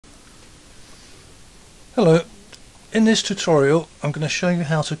Hello, in this tutorial I'm going to show you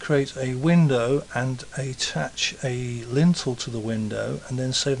how to create a window and attach a lintel to the window and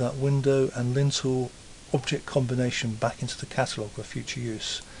then save that window and lintel object combination back into the catalogue for future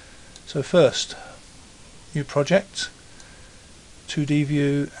use. So first, new project, 2D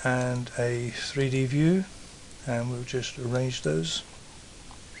view and a 3D view, and we'll just arrange those,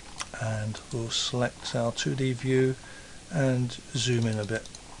 and we'll select our 2D view and zoom in a bit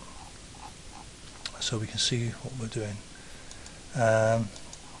so we can see what we're doing. I'm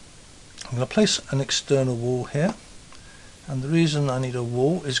going to place an external wall here, and the reason I need a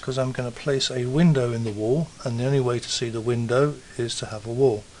wall is because I'm going to place a window in the wall, and the only way to see the window is to have a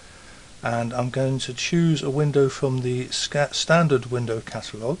wall. And I'm going to choose a window from the standard window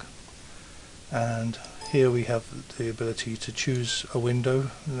catalogue, and here we have the ability to choose a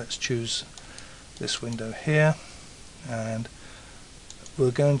window. Let's choose this window here, and we're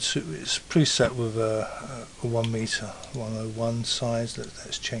going to, it's preset with a 1 meter 101 size.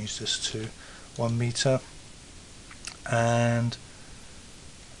 Let's change this to 1 meter, and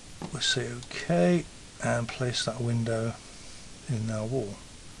we'll say OK and place that window in our wall.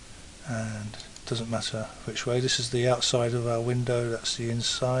 And it doesn't matter which way. This is the outside of our window, that's the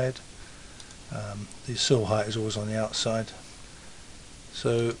inside. The sill height is always on the outside.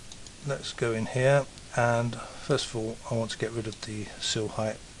 So let's go in here, and first of all I want to get rid of the sill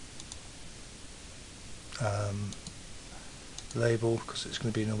height label because it's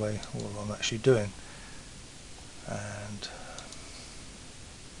going to be in the way of what I'm actually doing. And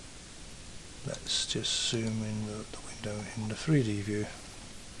let's just zoom in the window in the 3D view.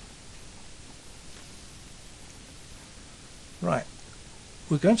 Right,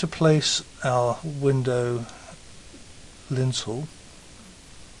 we're going to place our window lintel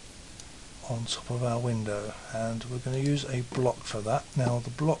on top of our window, and we're going to use a block for that. Now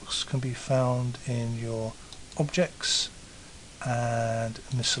the blocks can be found in your objects and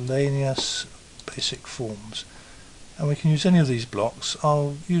miscellaneous basic forms, and we can use any of these blocks.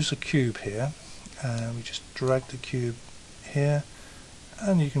 I'll use a cube here, and we just drag the cube here,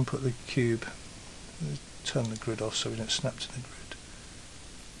 and you can put the cube, turn the grid off so we don't snap to the grid,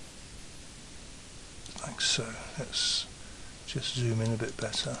 like so. Let's just zoom in a bit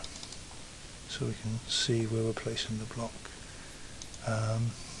better so we can see where we're placing the block.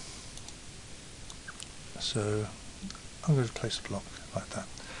 So I'm going to place a block like that,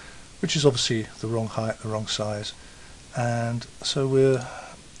 which is obviously the wrong height, the wrong size, and so we'll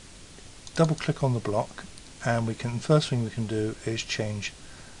double click on the block, and we can, first thing we can do is change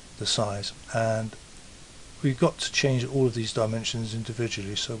the size, and we've got to change all of these dimensions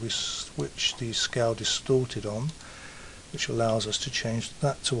individually. So we switch the scale distorted on, which allows us to change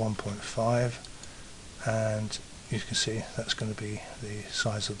that to 1.5, and you can see that's going to be the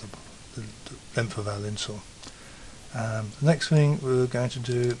size of the length of our lintel. The next thing we're going to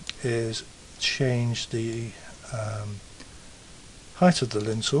do is change the height of the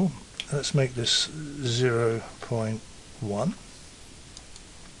lintel. Let's make this 0.1,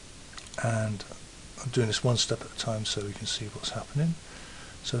 and I'm doing this one step at a time so we can see what's happening.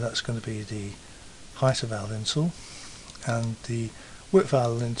 So that's going to be the height of our lintel, and the width of our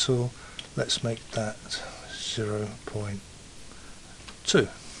lintel, let's make that 0.2.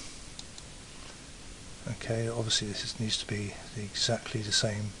 Okay, obviously this needs to be exactly the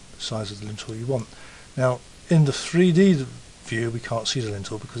same size of the lintel you want. Now in the 3D view we can't see the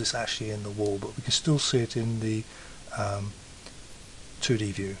lintel because it's actually in the wall, but we can still see it in the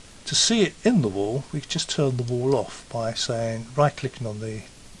 2D view. To see it in the wall, we just turn the wall off by saying, right clicking on the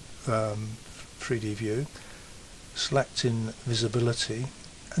 3D view, selecting visibility,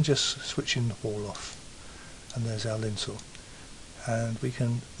 and just switching the wall off, and there's our lintel. And we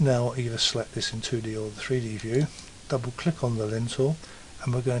can now either select this in 2D or the 3D view, double click on the lintel,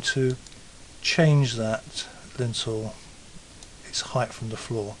 and we're going to change that lintel, its height from the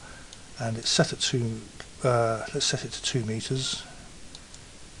floor, and it's set at let's set it to 2 meters.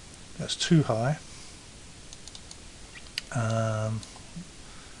 That's too high.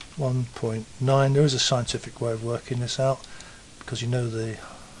 1.9. There is a scientific way of working this out, because you know the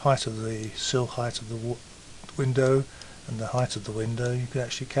height of the sill height of the window and the height of the window. You could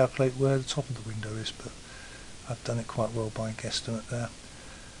actually calculate where the top of the window is, but I've done it quite well by guesstimate there.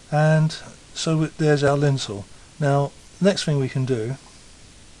 And so there's our lintel. Now next thing we can do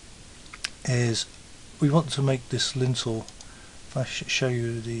is we want to make this lintel, if I show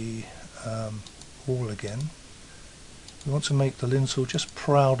you the wall again, we want to make the lintel just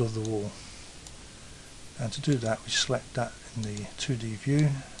proud of the wall, and to do that we select that in the 2D view,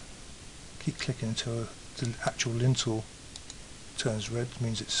 keep clicking until the actual lintel turns red,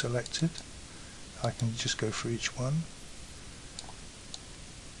 means it's selected, I can just go for each one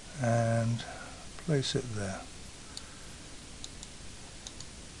and place it there.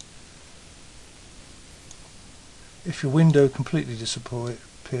 If your window completely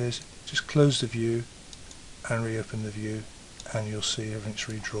disappears, just close the view and reopen the view, and you'll see everything's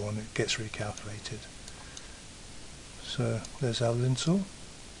redrawn, it gets recalculated. So there's our lintel,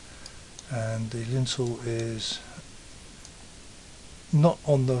 and the lintel is not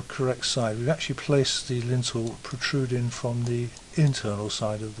on the correct side. We've actually placed the lintel protruding from the internal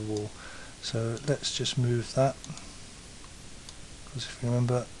side of the wall. So let's just move that, because if you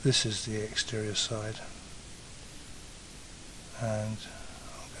remember, this is the exterior side. And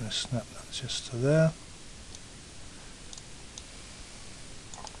I'm going to snap that just to there.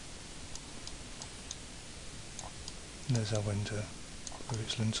 And there's our window with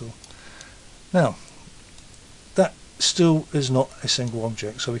its lintel. Now, that still is not a single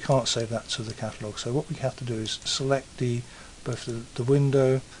object, so we can't save that to the catalogue. So what we have to do is select both the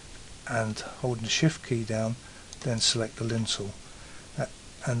window and holding the shift key down, then select the lintel.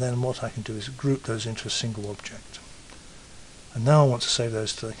 And then what I can do is group those into a single object. And now I want to save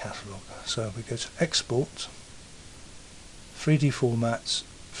those to the catalogue. So we go to Export, 3D Formats,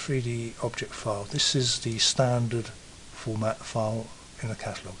 3D Object File. This is the standard format file in the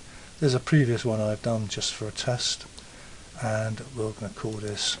catalogue. There's a previous one I've done just for a test, and we're going to call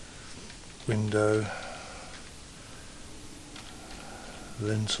this Window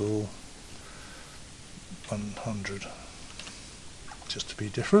Lintel 100, just to be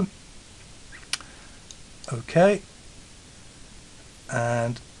different. OK.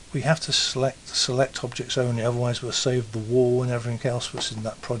 And we have to select objects only, otherwise we'll save the wall and everything else that's in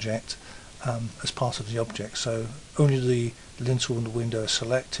that project as part of the object. So only the lintel and the window are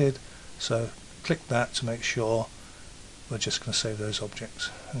selected, so click that to make sure. We're just going to save those objects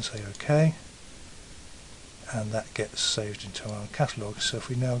and say OK, and that gets saved into our catalogue. So if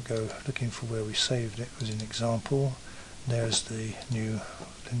we now go looking for where we saved it as an example, there's the new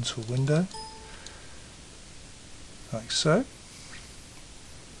lintel window, like so.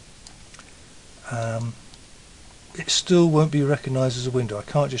 It still won't be recognised as a window. I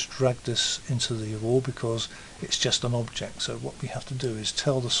can't just drag this into the wall because it's just an object. So what we have to do is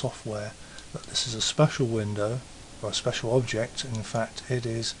tell the software that this is a special window or a special object. In fact, it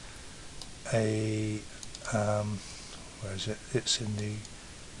is a where is it? It's in the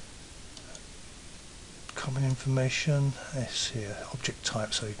common information. It's here, object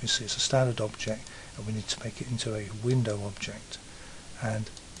type. So you can see it's a standard object, and we need to make it into a window object. And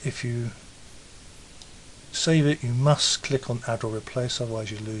if you save it, you must click on Add or Replace, otherwise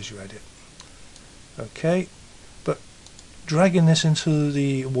you lose your edit. Okay, but dragging this into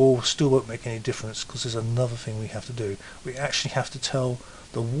the wall still won't make any difference, because there's another thing we have to do. We actually have to tell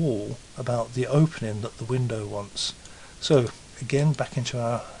the wall about the opening that the window wants. So again, back into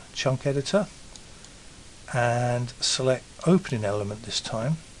our chunk editor and select opening element this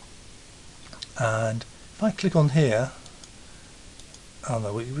time, and if I click on here, oh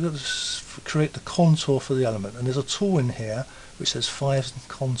no, we've got to create the contour for the element, and there's a tool in here which says Files and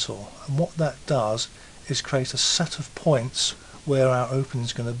Contour, and what that does is create a set of points where our opening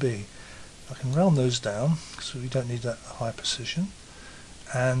is going to be. I can round those down so we don't need that high precision,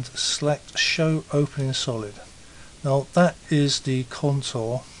 and select Show Opening Solid. Now that is the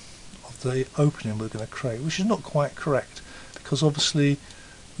contour of the opening we're going to create, which is not quite correct, because obviously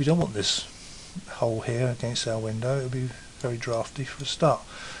we don't want this hole here against our window. It would be very drafty for a start.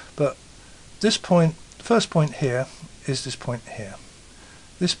 But this point, the first point here is this point here.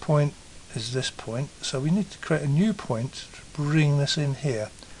 This point is this point, so we need to create a new point to bring this in here.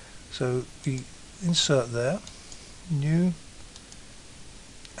 So we insert there, new,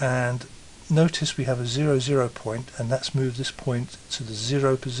 and notice we have a 0, 0 point, and that's moved this point to the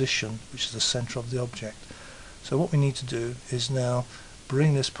 0 position, which is the center of the object. So what we need to do is now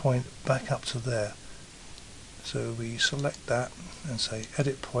bring this point back up to there. So we select that and say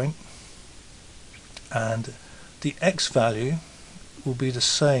Edit Point, and the X value will be the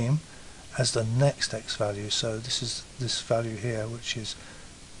same as the next X value. So this is this value here, which is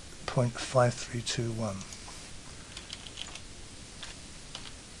 0.5321.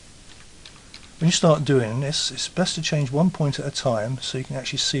 When you start doing this, it's best to change one point at a time so you can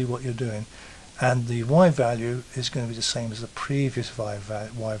actually see what you're doing, and the Y value is going to be the same as the previous Y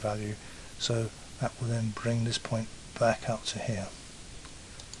value, so that will then bring this point back up to here.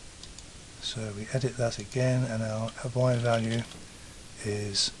 So we edit that again, and our Y value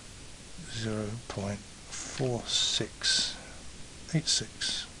is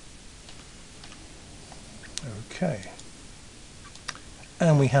 0.4686. Okay,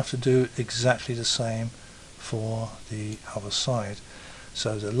 and we have to do exactly the same for the other side.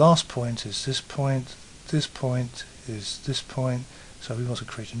 So the last point is this point is this point, so we want to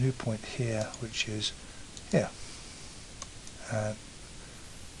create a new point here, which is here. And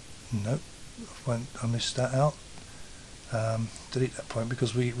nope, I missed that out. Delete that point,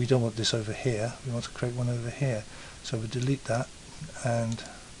 because we don't want this over here, we want to create one over here. So we delete that and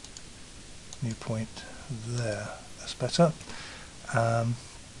new point there, that's better. And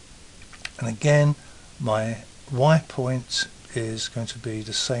again, my Y point is going to be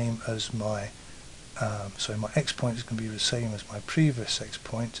the same as my so my X point is going to be the same as my previous X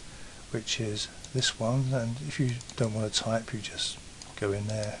point, which is this one. And if you don't want to type, you just go in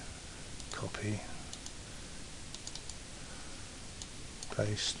there, copy,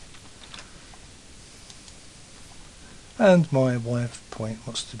 paste, and my Y point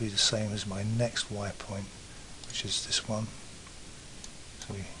wants to be the same as my next Y point, which is this one.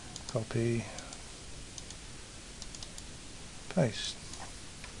 So we copy, paste,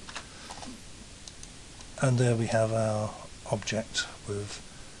 and there we have our object with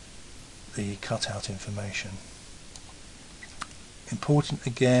the cutout information. Important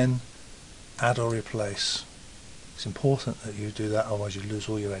again, add or replace. It's important that you do that, otherwise you lose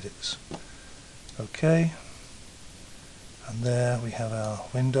all your edits. Okay, and there we have our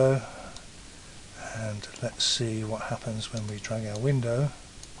window, and let's see what happens when we drag our window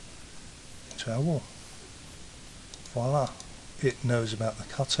into our wall. Voila, it knows about the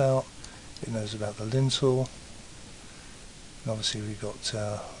cutout, it knows about the lintel, and obviously we've got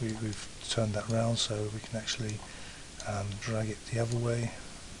we've turned that round so we can actually drag it the other way,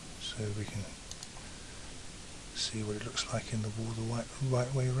 so we can see what it looks like in the wall the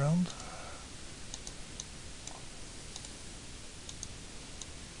right way around.